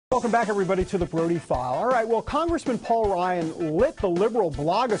Welcome back, everybody, to the Brody File. All right, well, Congressman Paul Ryan lit the liberal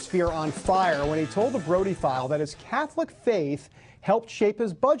blogosphere on fire when he told the Brody File that his Catholic faith helped shape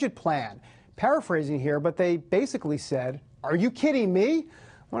his budget plan. Paraphrasing here, but they basically said, "Are you kidding me?"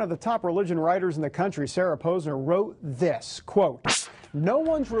 One of the top religion writers in the country, Sarah Posner, wrote this, quote, "No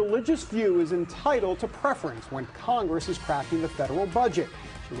one's religious view is entitled to preference when Congress is crafting the federal budget."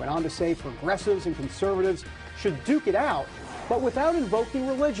 She went on to say progressives and conservatives should duke it out, but without invoking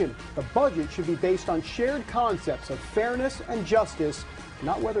religion. The budget should be based on shared concepts of fairness and justice,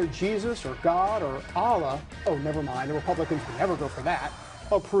 not whether Jesus or God or Allah, oh, never mind, the Republicans would never go for that,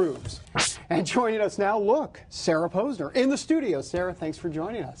 approves. And joining us now, look, Sarah Posner in the studio. Sarah, thanks for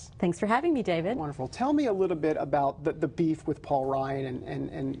joining us. Thanks for having me, David. Wonderful. Tell me a little bit about the beef with Paul Ryan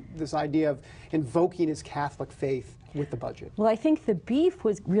and this idea of invoking his Catholic faith with the budget. Well, I think the beef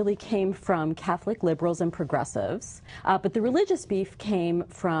really came from Catholic liberals and progressives, but the religious beef came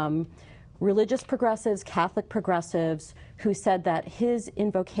from religious progressives, Catholic progressives, who said that his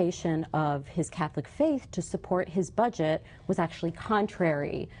invocation of his Catholic faith to support his budget was actually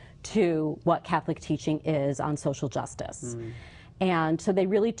contrary to what Catholic teaching is on social justice. And so they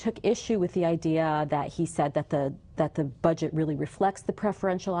really took issue with the idea that he said that the budget really reflects the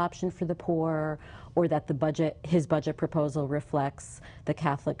preferential option for the poor, or that his budget proposal reflects the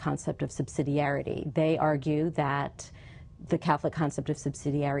Catholic concept of subsidiarity. They argue that the Catholic concept of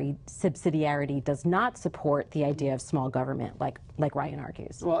subsidiarity does not support the idea of small government, like Ryan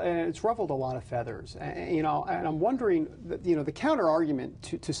argues. Well, and it's ruffled a lot of feathers. And I'm wondering, the counter argument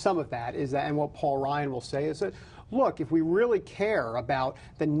to some of that is that, and what Paul Ryan will say is that, look, if we really care about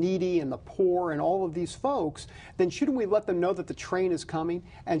the needy and the poor and all of these folks, then shouldn't we let them know that the train is coming?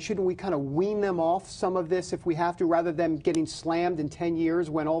 And shouldn't we kind of wean them off some of this if we have to, rather than getting slammed in 10 years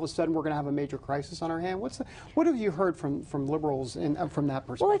when all of a sudden we're going to have a major crisis on our hand? What have you heard from liberals from that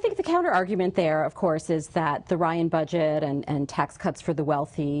perspective? Well, I think the counter argument there, of course, is that the Ryan budget and tax cuts for the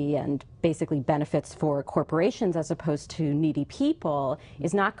wealthy and basically benefits for corporations as opposed to needy people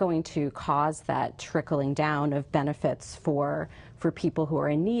is not going to cause that trickling down of benefits for people who are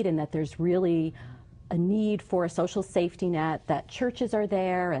in need, and that there's really a need for a social safety net, that churches are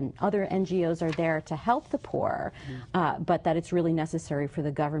there and other NGOs are there to help the poor, but that it's really necessary for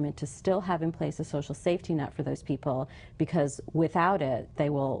the government to still have in place a social safety net for those people, because without it, they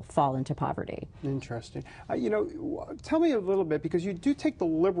will fall into poverty. Interesting. Tell me a little bit, because you do take the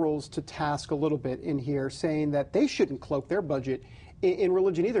liberals to task a little bit in here, saying that they shouldn't cloak their budget in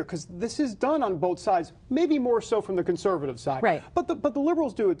religion either, because this is done on both sides, maybe more so from the conservative side. Right. But the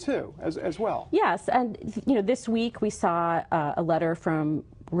liberals do it too, as well. Yes, and this week we saw a letter from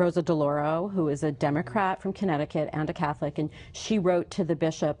Rosa DeLauro, who is a Democrat from Connecticut and a Catholic, and she wrote to the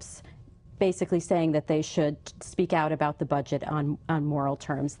bishops basically saying that they should speak out about the budget on moral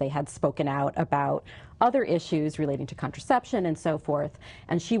terms. They had spoken out about other issues relating to contraception and so forth,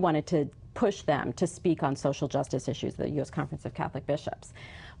 and she wanted to push them to speak on social justice issues, the U.S. Conference of Catholic Bishops.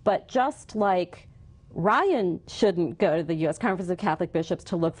 But just like Ryan shouldn't go to the U.S. Conference of Catholic Bishops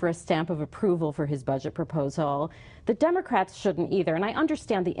to look for a stamp of approval for his budget proposal, the Democrats shouldn't either. And I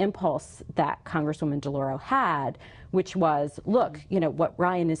understand the impulse that Congresswoman DeLauro had, which was, look, what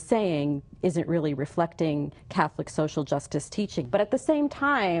Ryan is saying isn't really reflecting Catholic social justice teaching. But at the same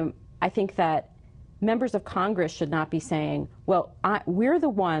time, I think that members of Congress should not be saying, well, we're the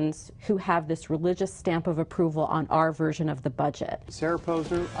ones who have this religious stamp of approval on our version of the budget. Sarah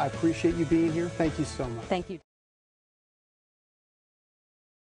Posner, I appreciate you being here. Thank you so much. Thank you.